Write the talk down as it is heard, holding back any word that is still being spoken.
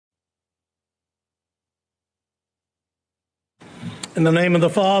In the name of the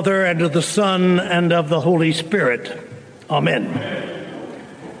Father, and of the Son, and of the Holy Spirit. Amen.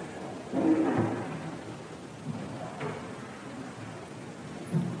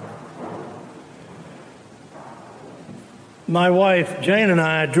 My wife, Jane, and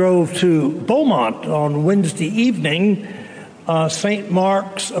I drove to Beaumont on Wednesday evening. St.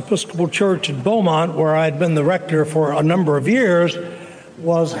 Mark's Episcopal Church in Beaumont, where I had been the rector for a number of years,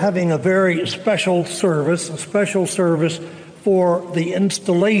 was having a very special service for the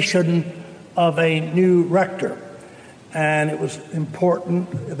installation of a new rector. And it was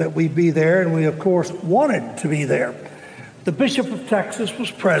important that we be there, and we, of course, wanted to be there. The Bishop of Texas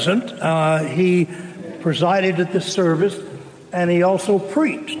was present. He presided at this service, and he also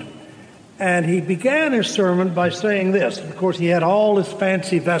preached. And he began his sermon by saying this. Of course, he had all his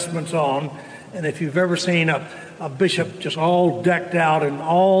fancy vestments on, and if you've ever seen a bishop just all decked out in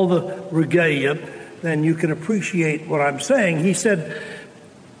all the regalia, then you can appreciate what I'm saying. He said,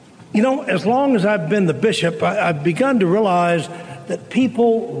 you know, as long as I've been the bishop, I've begun to realize that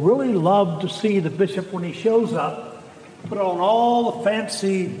people really love to see the bishop when he shows up, put on all the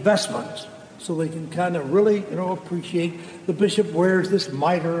fancy vestments so they can kind of really, appreciate the bishop wears this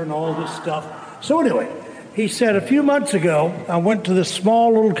mitre and all this stuff. So anyway, he said a few months ago, I went to this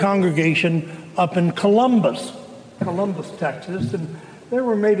small little congregation up in Columbus, Texas, and there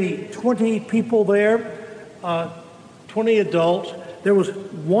were maybe 20 people there, 20 adults. There was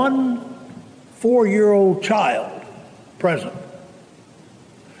one 4-year-old child present.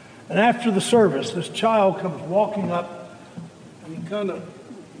 And after the service, this child comes walking up, and he kind of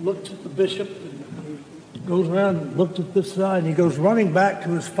looks at the bishop, and he goes around and looks at this side, and he goes running back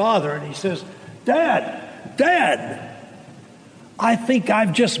to his father, and he says, Dad, I think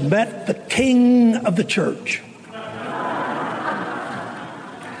I've just met the king of the church.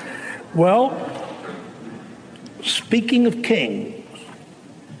 Well, speaking of kings,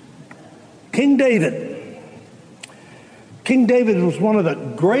 King David was one of the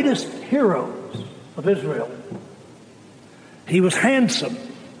greatest heroes of Israel. He was handsome.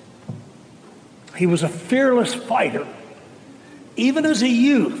 He was a fearless fighter. Even as a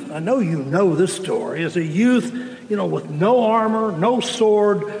youth, I know you know this story, as a youth, with no armor, no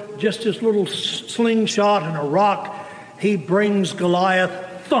sword, just his little slingshot and a rock, he brings Goliath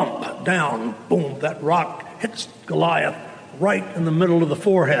thump down, boom, that rock hits Goliath right in the middle of the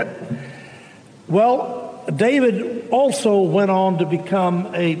forehead. Well, David also went on to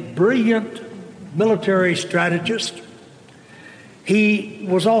become a brilliant military strategist. He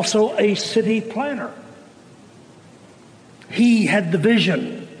was also a city planner. He had the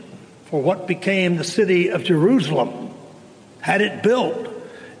vision for what became the city of Jerusalem. Had it built,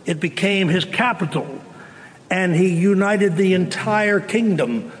 it became his capital. And he united the entire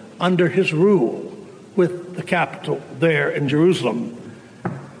kingdom under his rule with the capital there in Jerusalem.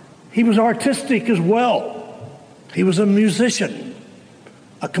 He was artistic as well. He was a musician,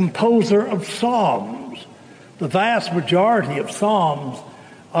 a composer of psalms. The vast majority of psalms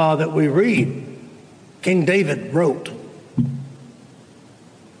that we read, King David wrote.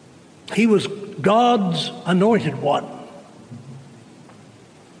 He was God's anointed one.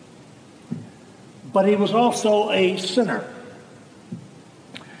 But he was also a sinner.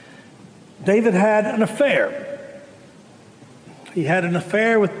 David had an affair. He had an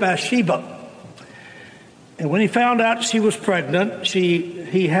affair with Bathsheba. And when he found out she was pregnant,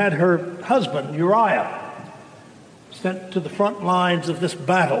 he had her husband, Uriah, sent to the front lines of this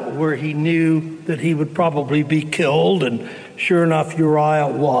battle where he knew that he would probably be killed. And sure enough, Uriah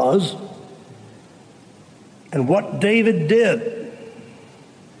was. And what David did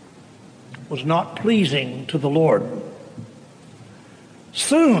was not pleasing to the Lord.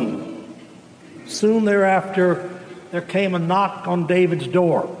 Soon thereafter, there came a knock on David's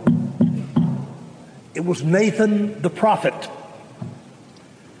door. It was Nathan the prophet.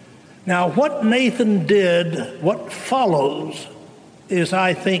 Now, what Nathan did, what follows, is,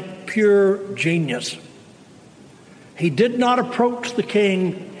 I think, pure genius. He did not approach the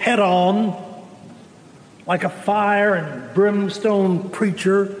king head on like a fire and brimstone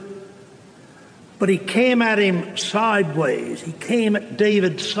preacher, but he came at him sideways. He came at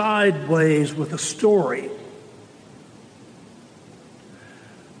David sideways with a story.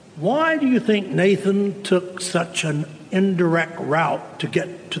 Why do you think Nathan took such an indirect route to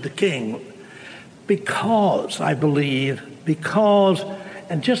get to the king? Because, I believe,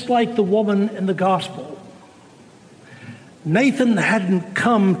 and just like the woman in the gospel, Nathan hadn't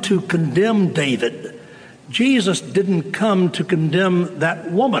come to condemn David. Jesus didn't come to condemn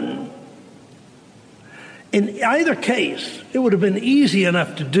that woman. In either case, it would have been easy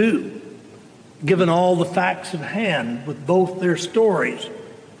enough to do. given all the facts at hand with both their stories.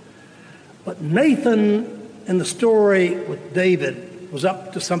 But Nathan, in the story with David, was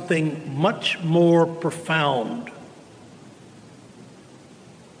up to something much more profound.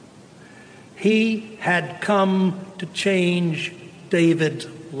 He had come to change David's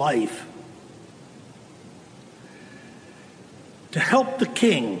life, to help the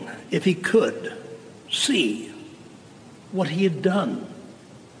king, if he could, see what he had done,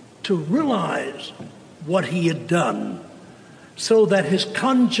 to realize what he had done, so that his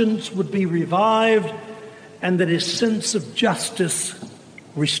conscience would be revived and that his sense of justice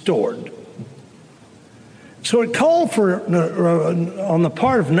restored. So it called for, on the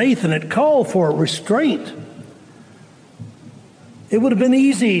part of Nathan, it called for restraint. It would have been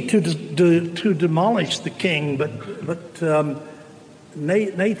easy to demolish the king, but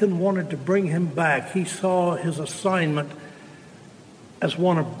Nathan wanted to bring him back. He saw his assignment as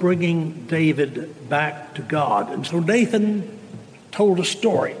one of bringing David back to God. And so Nathan told a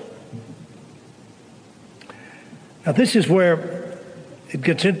story. Now this is where it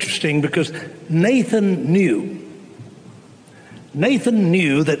gets interesting, because Nathan knew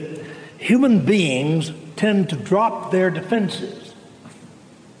that human beings tend to drop their defenses,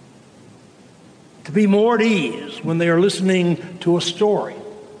 to be more at ease when they are listening to a story.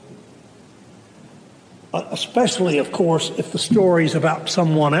 Especially, of course, if the story is about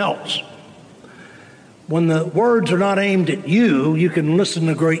someone else. When the words are not aimed at you, you can listen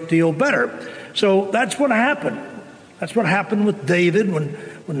a great deal better. So that's what happened. That's what happened with David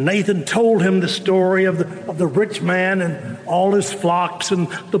when Nathan told him the story of the rich man and all his flocks, and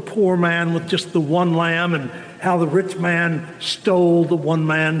the poor man with just the one lamb, and how the rich man stole the one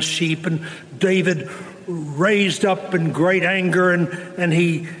man's sheep. And David raised up in great anger, and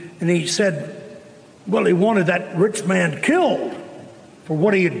he said, well, he wanted that rich man killed for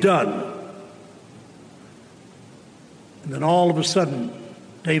what he had done. And then all of a sudden,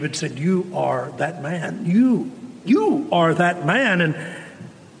 David said, you are that man. You are that man.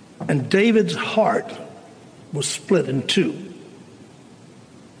 And David's heart was split in two.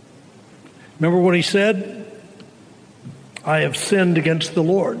 Remember what he said? I have sinned against the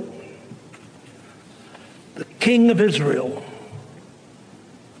Lord. The king of Israel,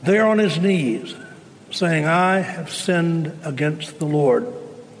 there on his knees, saying, I have sinned against the Lord.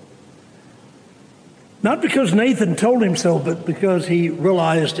 Not because Nathan told him so, but because he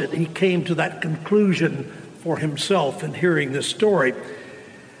realized it. He came to that conclusion for himself in hearing this story.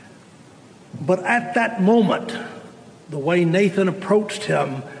 But at that moment, the way Nathan approached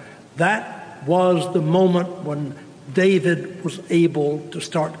him, that was the moment when David was able to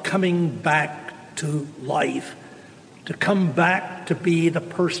start coming back to life, to come back to be the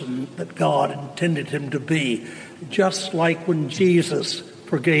person that God intended him to be. Just like when Jesus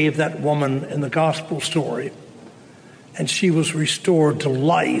forgave that woman in the gospel story, and she was restored to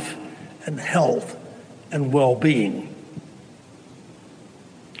life and health and well-being.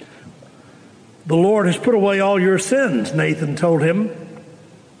 The Lord has put away all your sins, Nathan told him.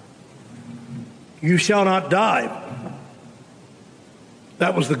 You shall not die.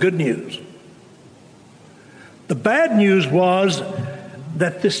 That was the good news. The bad news was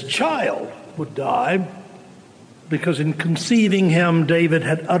that this child would die, because in conceiving him, David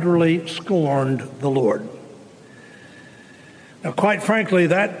had utterly scorned the Lord. Now, quite frankly,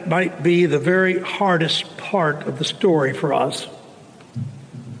 that might be the very hardest part of the story for us.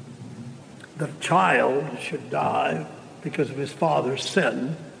 That a child should die because of his father's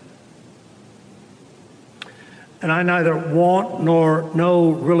sin. And I neither want nor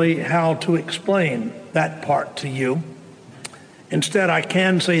know really how to explain that part to you. Instead, I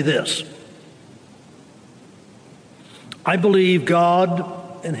can say this. I believe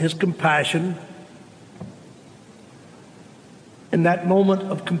God, in his compassion, in that moment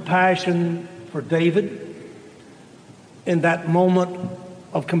of compassion for David, in that moment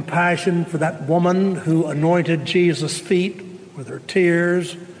of compassion for that woman who anointed Jesus' feet with her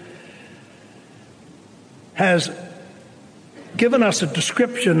tears, has given us a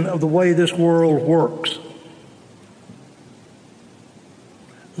description of the way this world works,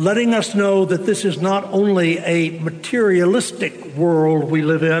 letting us know that this is not only a materialistic world we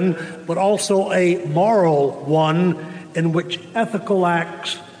live in, but also a moral one in which ethical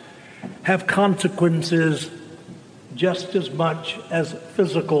acts have consequences just as much as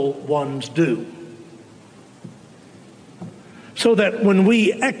physical ones do. So that when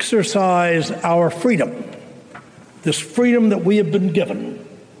we exercise our freedom, this freedom that we have been given,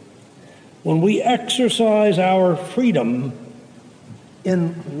 when we exercise our freedom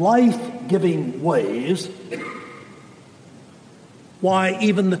in life-giving ways, why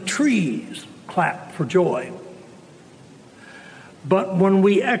even the trees clap for joy. But when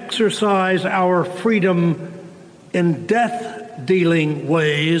we exercise our freedom in death-dealing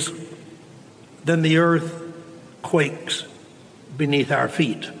ways, then the earth quakes beneath our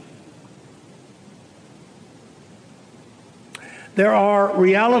feet. There are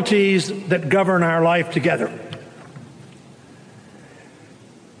realities that govern our life together.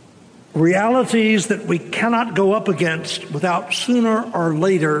 Realities that we cannot go up against without sooner or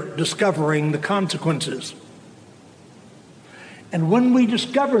later discovering the consequences. And when we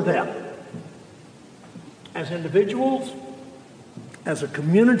discover them, as individuals, as a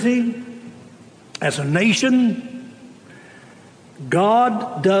community, as a nation,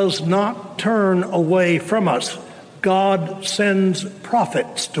 God does not turn away from us. God sends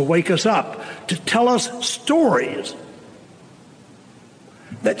prophets to wake us up, to tell us stories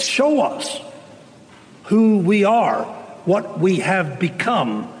that show us who we are, what we have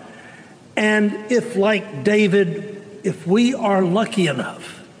become. And if, like David, if we are lucky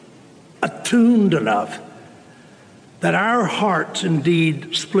enough, attuned enough, that our hearts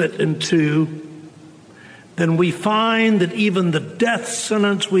indeed split in two, then we find that even the death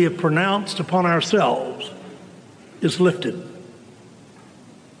sentence we have pronounced upon ourselves is lifted.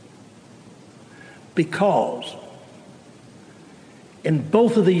 Because in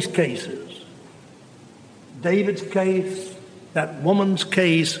both of these cases, David's case, that woman's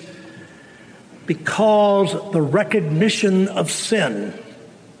case, because the recognition of sin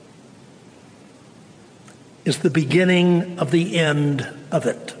is the beginning of the end of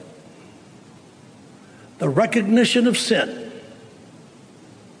it. The recognition of sin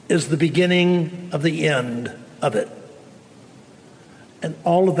is the beginning of the end of it. And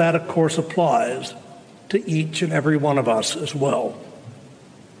all of that, of course, applies to each and every one of us as well.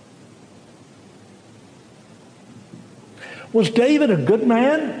 Was David a good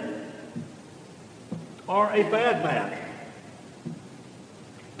man or a bad man?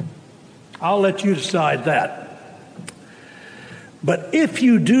 I'll let you decide that. But if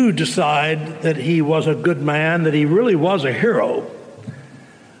you do decide that he was a good man, that he really was a hero,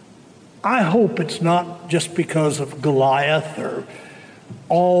 I hope it's not just because of Goliath or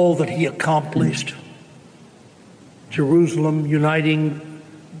all that he accomplished, Jerusalem uniting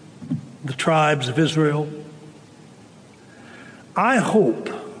the tribes of Israel. I hope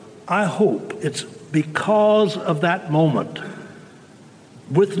it's because of that moment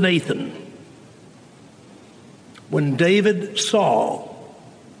with Nathan, when David saw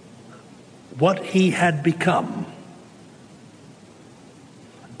what he had become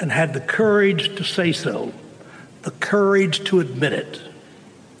and had the courage to say so, the courage to admit it.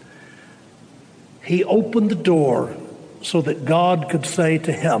 He opened the door so that God could say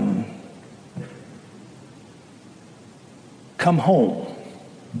to him, "Come home.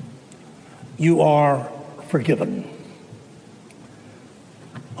 You are forgiven."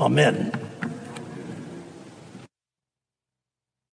 Amen.